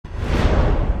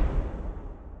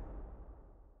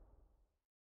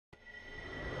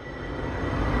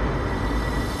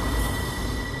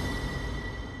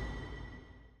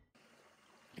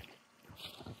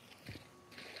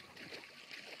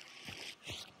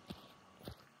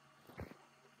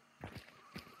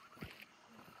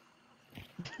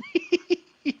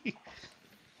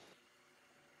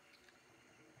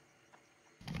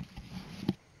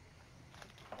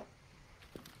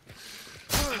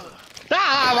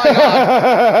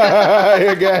god.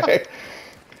 You're gay.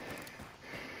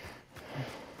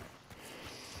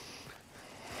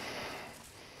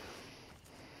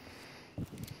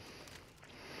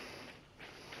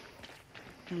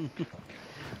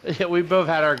 Yeah, we both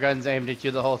had our guns aimed at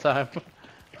you the whole time.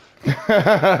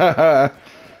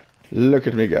 Look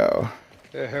at me go.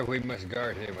 We must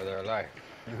guard him with our life.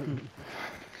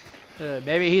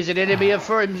 Maybe he's an enemy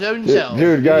for his own self.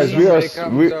 Dude, guys, Somebody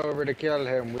comes over to kill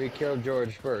him, we kill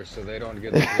George first, so they don't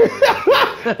get the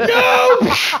glory. No!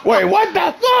 Wait, what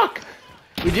the fuck?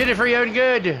 We did it for your own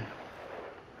good.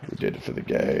 We did it for the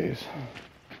gays.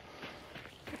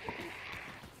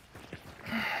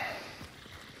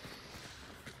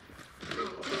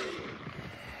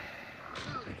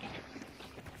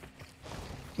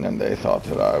 And they thought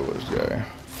that I was gay.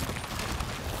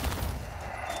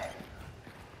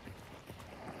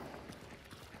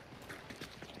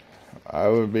 I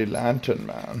would be Lantern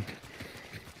Man.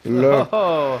 Look,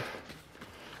 Oh,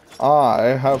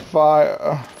 I have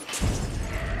fire.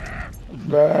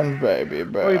 Burn, baby,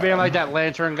 burn. are you being like that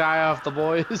lantern guy off The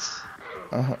Boys?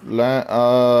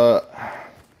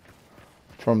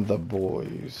 From The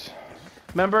Boys.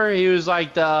 Remember, he was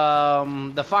like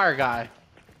the fire guy.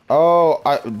 Oh,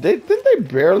 didn't they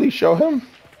barely show him?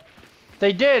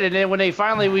 They did, and then when we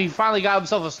finally got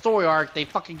himself a story arc, they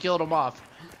fucking killed him off.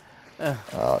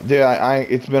 Dude,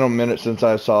 it's been a minute since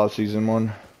I saw season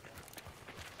 1.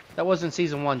 That wasn't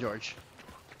season 1, George.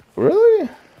 Really?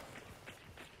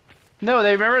 No,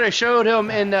 they showed him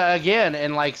again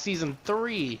in like season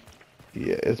 3.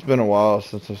 Yeah, it's been a while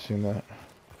since I've seen that.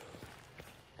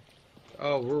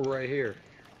 Oh, we're right here.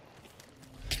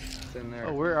 It's in there.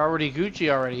 Oh, we're already Gucci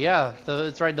already. Yeah,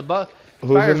 it's right. Who's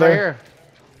Spider's in there? right here.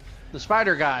 The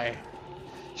spider guy.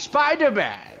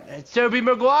 Spider-Man. It's Tobey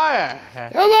Maguire.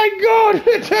 Oh my god!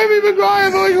 It's Tobey Maguire!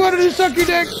 I've always wanted to suck your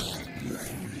dick!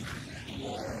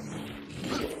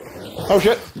 Oh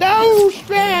shit! No!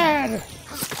 Spad!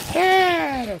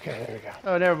 Spad! Okay, there we go.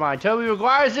 Oh, never mind. Tobey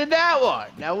Maguire's in that one.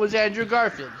 That was Andrew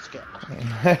Garfield's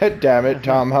guy. Damn it,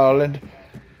 Tom Holland.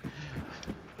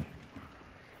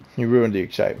 You ruined the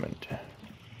excitement.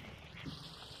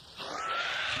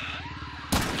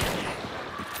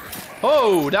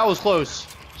 Oh, that was close.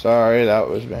 Sorry, that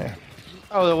was me.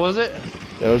 Oh, that was it?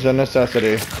 It was a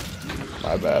necessity.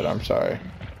 My bad, I'm sorry.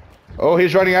 Oh,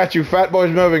 he's running at you. Fat boy's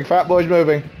moving. Fat boy's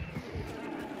moving.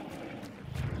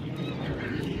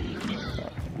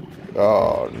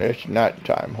 Oh, it's not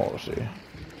time, horsey.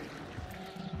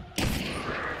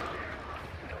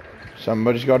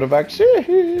 Somebody's got a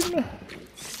vaccine.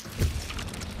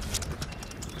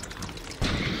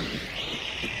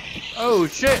 Oh,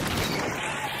 shit.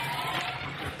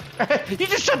 You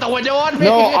just shut the window on me.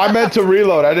 No, I meant to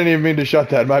reload. I didn't even mean to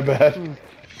shut that. My bad.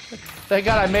 Thank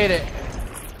God I made it.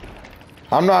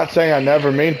 I'm not saying I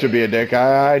never mean to be a dick.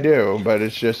 I do, but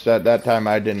it's just that that time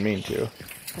I didn't mean to.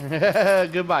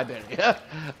 Goodbye, Benny.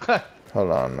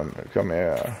 Hold on, let me, come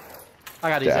here. I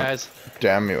got these guys.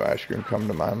 Damn you, ice cream, come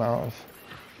to my mouth.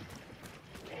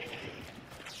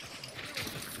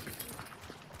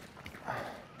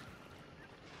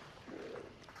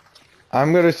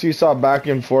 I'm gonna seesaw back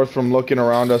and forth from looking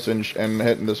around us and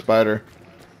hitting the spider.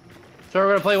 So we're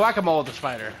gonna play whack-a-mole with the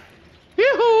spider.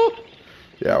 Yoo-hoo!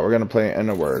 Yeah, we're gonna play in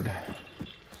a word.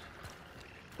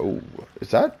 Oh,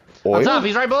 is that oil? What's up?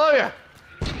 He's right below you.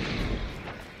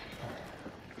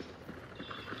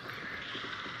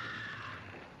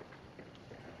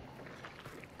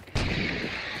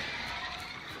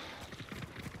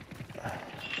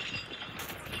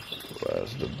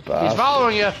 Where's the bastard? He's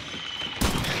following you.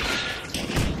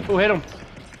 Who hit him?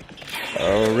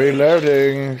 Oh,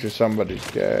 reloading to somebody's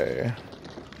gay.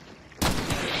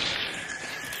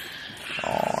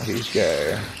 Oh, he's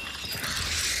gay.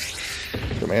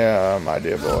 Come here, my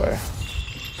dear boy.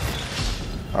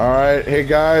 Alright, hey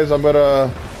guys, I'm gonna...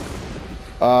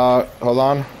 hold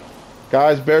on.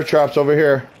 Guys, bear traps over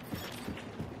here.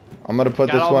 I'm gonna put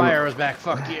Got this all one... my arrows back.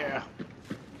 Fuck yeah.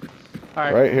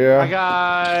 Alright. Right here. I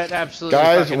got absolutely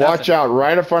Guys, fucking watch nothing. out.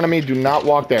 Right in front of me. Do not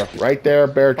walk there. Right there,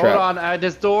 bear trap. Hold on. At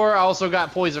this door, I also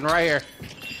got poison right here.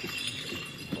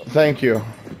 Thank you.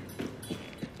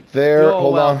 There, You're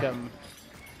hold on. welcome.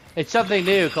 It's something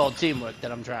new called teamwork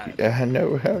that I'm trying. Yeah,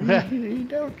 no, you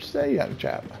don't say, young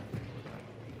chap.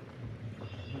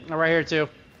 Right here, too.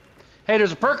 Hey,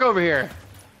 there's a perk over here.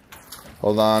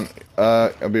 Hold on.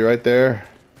 I'll be right there.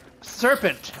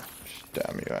 Serpent.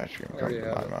 Damn you, ice cream. Oh, Come to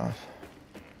yeah. my mouth.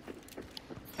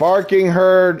 Barking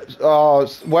herd,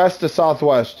 west to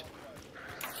southwest.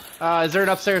 Is there an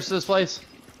upstairs to this place?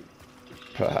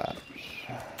 Perhaps.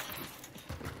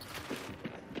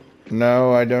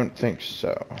 No, I don't think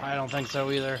so. I don't think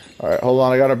so either. Alright, hold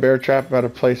on. I got a bear trap. Gotta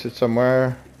place it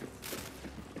somewhere.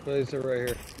 Place it right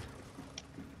here.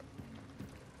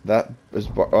 That is,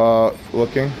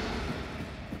 looking.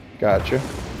 Gotcha.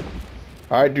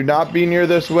 Alright, do not be near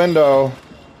this window.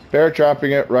 Bear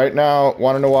trapping it right now.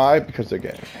 Wanna know why? Because they're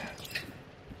gay.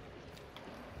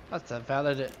 That's a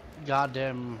valid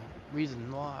goddamn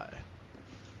reason why.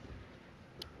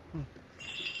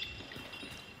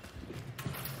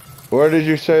 Where did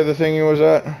you say the thingy was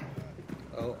at?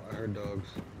 Oh, I heard dogs.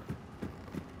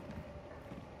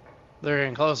 They're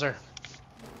getting closer.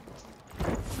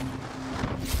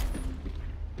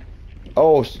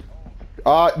 Oh,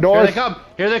 north. Here they come!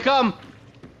 Here they come!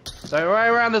 So right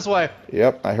around this way.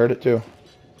 Yep, I heard it too.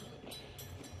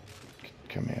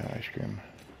 Give me ice cream.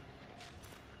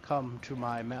 Come to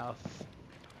my mouth.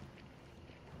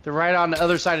 They're right on the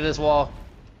other side of this wall.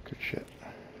 Good shit.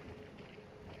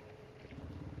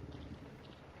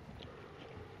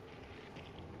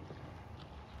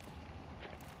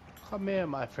 Come here,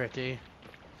 my pretty.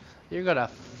 You're gonna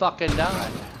fucking die.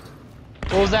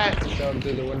 What was that? Down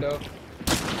through the window.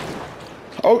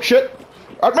 Oh shit!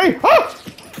 At me! Ah!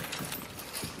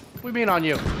 We mean on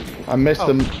you. I missed Oh.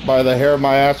 him by the hair of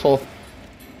my asshole.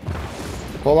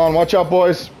 Hold on, watch out,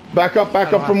 boys. Back up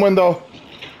from window.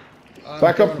 I'm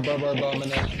Back up. throwing a barbed bomb in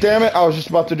there. Damn it, I was just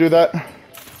about to do that.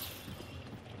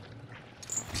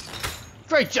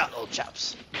 Great job, old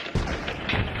chaps.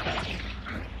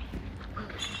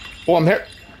 Oh, I'm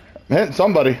hitting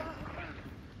somebody.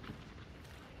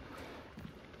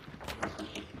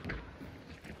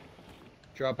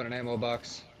 Dropping an ammo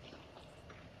box.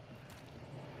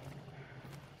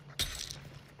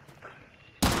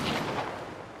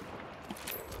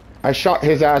 I shot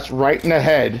his ass right in the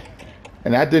head,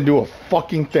 and that didn't do a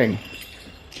fucking thing.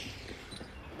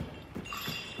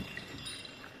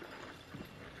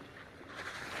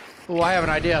 Oh, I have an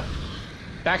idea.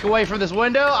 Back away from this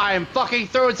window. I am fucking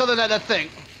throwing something at that thing.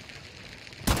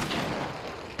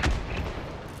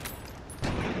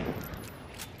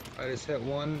 I just hit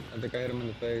one. I think I hit him in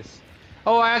the face.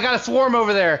 Oh, I got a swarm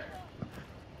over there.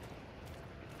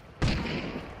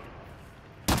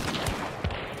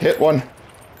 Hit one.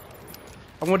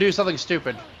 I'm gonna do something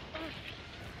stupid.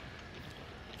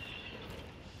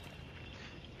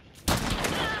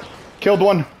 Killed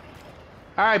one.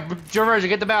 Alright, Joe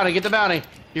get the bounty, get the bounty.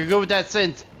 You're good with that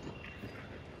scent.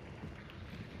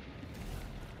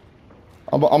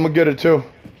 I'm gonna get it too.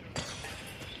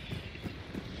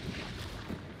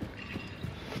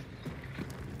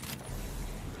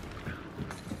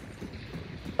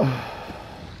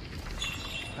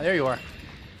 Oh, there you are.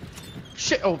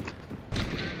 Shit, oh.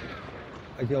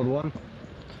 I killed one.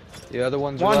 The other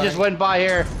one's One running. just went by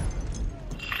here.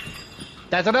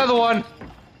 That's another one.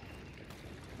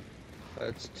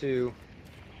 That's two.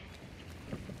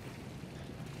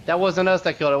 That wasn't us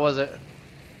that killed it, was it?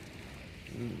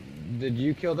 Did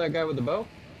you kill that guy with the bow?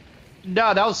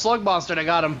 No, that was Slug Monster that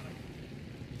got him.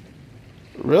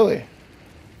 Really?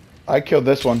 I killed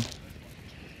this one.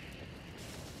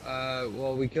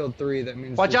 Well, we killed three. That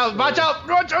means. Watch there's out, watch out,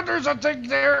 watch out, there's something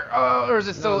there. Or is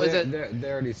it still, No, is it?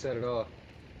 They already set it off.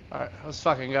 Alright, let's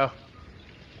fucking go.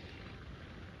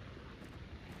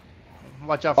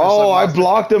 Watch out for Oh, Slug I Monster.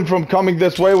 blocked him from coming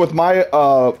this way with my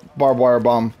barbed wire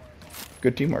bomb.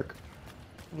 Good teamwork.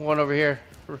 One over here.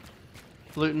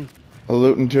 Looting. A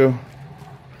looting too.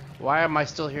 Why am I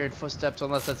still hearing footsteps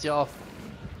unless that's y'all?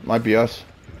 Might be us.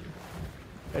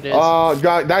 It is.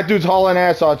 God, that dude's hauling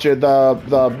ass at you.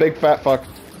 The big fat fuck.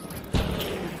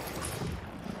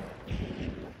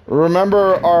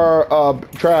 Remember our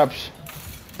traps.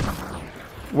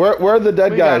 Where are the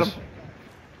dead We got guys? 'em.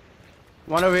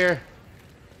 One over here.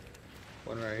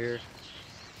 One right here.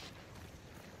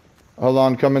 Hold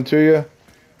on, coming to you.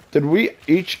 Did we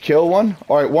each kill one?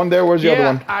 All right, one there. Where's the other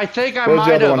one? I think I Where's the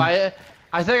might other have. one?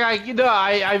 I think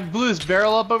I blew this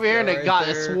barrel up over here and Yeah, it right got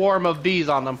a there. swarm of bees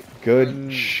on them. Good,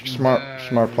 And smart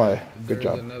then play. Good there's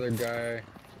job. Another guy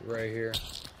right here.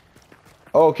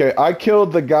 Okay, I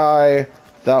killed the guy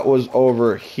that was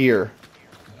over here.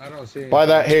 I don't see. By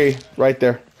that hay, right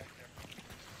there.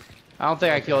 I don't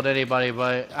think I killed anybody,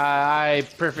 but I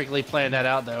perfectly planned that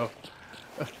out though.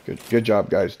 Good job,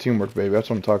 guys. Teamwork, baby. That's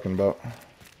what I'm talking about.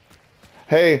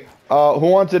 Hey, who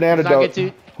wants an antidote?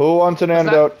 get Who wants an not-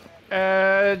 antidote?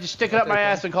 Just stick it up my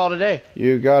ass and call it a day.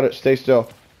 You got it. Stay still.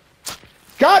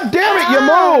 God damn it! You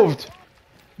Ah! moved.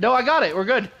 No, I got it. We're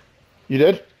good. You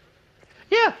did?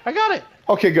 Yeah, I got it.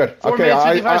 Okay, good. 4 Okay, minutes,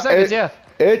 55 seconds, yeah.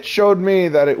 It showed me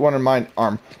that it went in my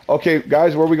arm. Okay,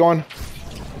 guys, where are we going?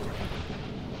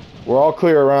 We're all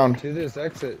clear around. To this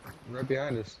exit, right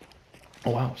behind us.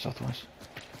 Oh wow, southwest.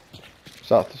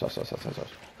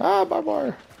 South. Ah, barbed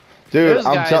wire. Dude, Those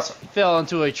guys fell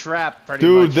into a trap pretty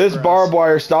dude, much this for us. barbed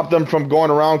wire stopped them from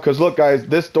going around. Cause look, guys,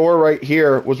 this door right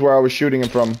here was where I was shooting him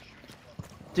from.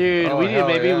 Dude, Oh, we did. hell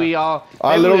Maybe yeah. we all.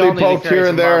 I maybe we all literally need to poked carry here some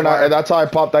and there, and barbed wire. that's how I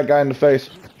popped that guy in the face.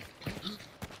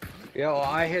 Yeah, well,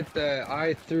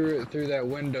 I threw it through that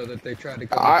window that they tried to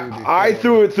come through before. I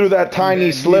threw it through that tiny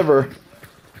then sliver.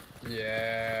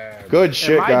 Yeah. Good And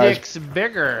shit, my guys. dick's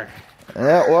bigger.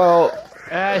 Yeah, well,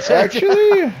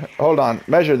 actually, hold on.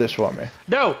 Measure this for me.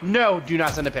 No, do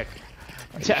not send a pic.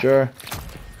 You sure?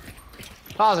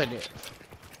 Positive.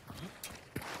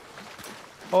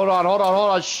 Hold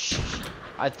on. Shh.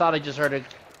 I thought I just heard it.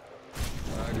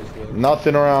 I just looked.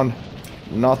 Nothing around.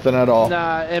 Nothing at all.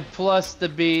 Nah, and plus the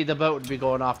boat would be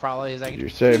going off probably. He's like, You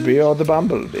say, be all the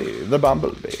bumblebee, the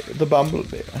bumblebee, the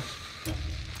bumblebee.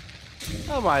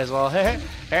 oh, might as well.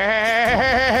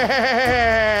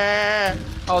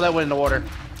 Oh, that went in the water.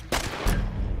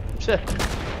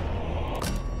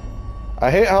 I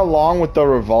hate how long with the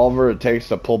revolver it takes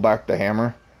to pull back the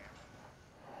hammer.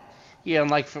 Yeah,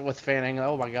 and like with fanning.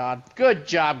 Oh my god. Good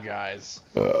job, guys.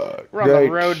 We're on the Great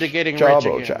road to getting rich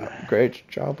jobbo again. chap. Great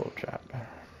jobbo chap.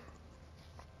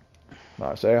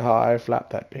 I say hi,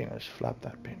 flap that penis, flap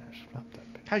that penis, flap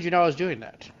that penis. How'd you know I was doing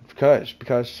that? Because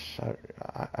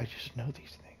I just know these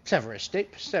things. Severus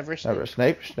Snape. Never a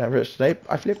Snape, never a Snape.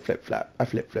 I flip flap. I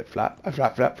flip flap. I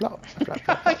flap flop. I flap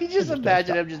flap. I can just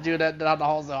imagine him just doing that down the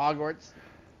halls of Hogwarts.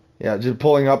 Yeah, just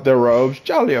pulling up their robes.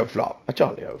 Jolly o flop. A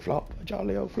jolly o flop. A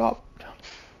jolly o flop.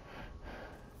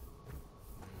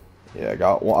 Yeah, I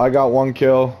got one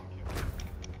kill.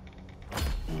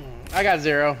 I got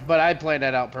 0, but I planned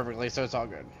that out perfectly, so it's all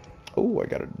good. Oh, I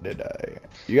got a did I?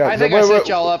 You got? I think I set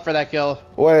y'all up for that kill.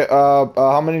 Wait,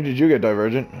 how many did you get,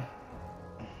 Divergent?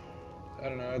 I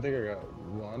don't know. I think I got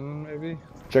 1, maybe.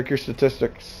 Check your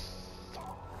statistics.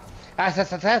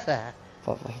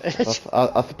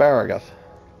 Asparagus.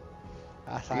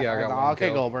 Yeah, I got 1 okay,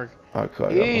 kill. Goldberg.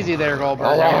 Okay. Easy there,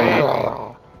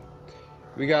 Goldberg.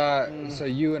 We got, so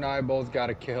you and I both got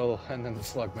a kill, and then the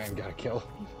Slugman got a kill.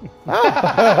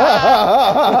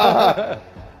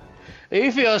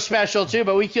 He feels special too,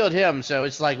 but we killed him, so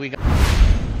it's like we got.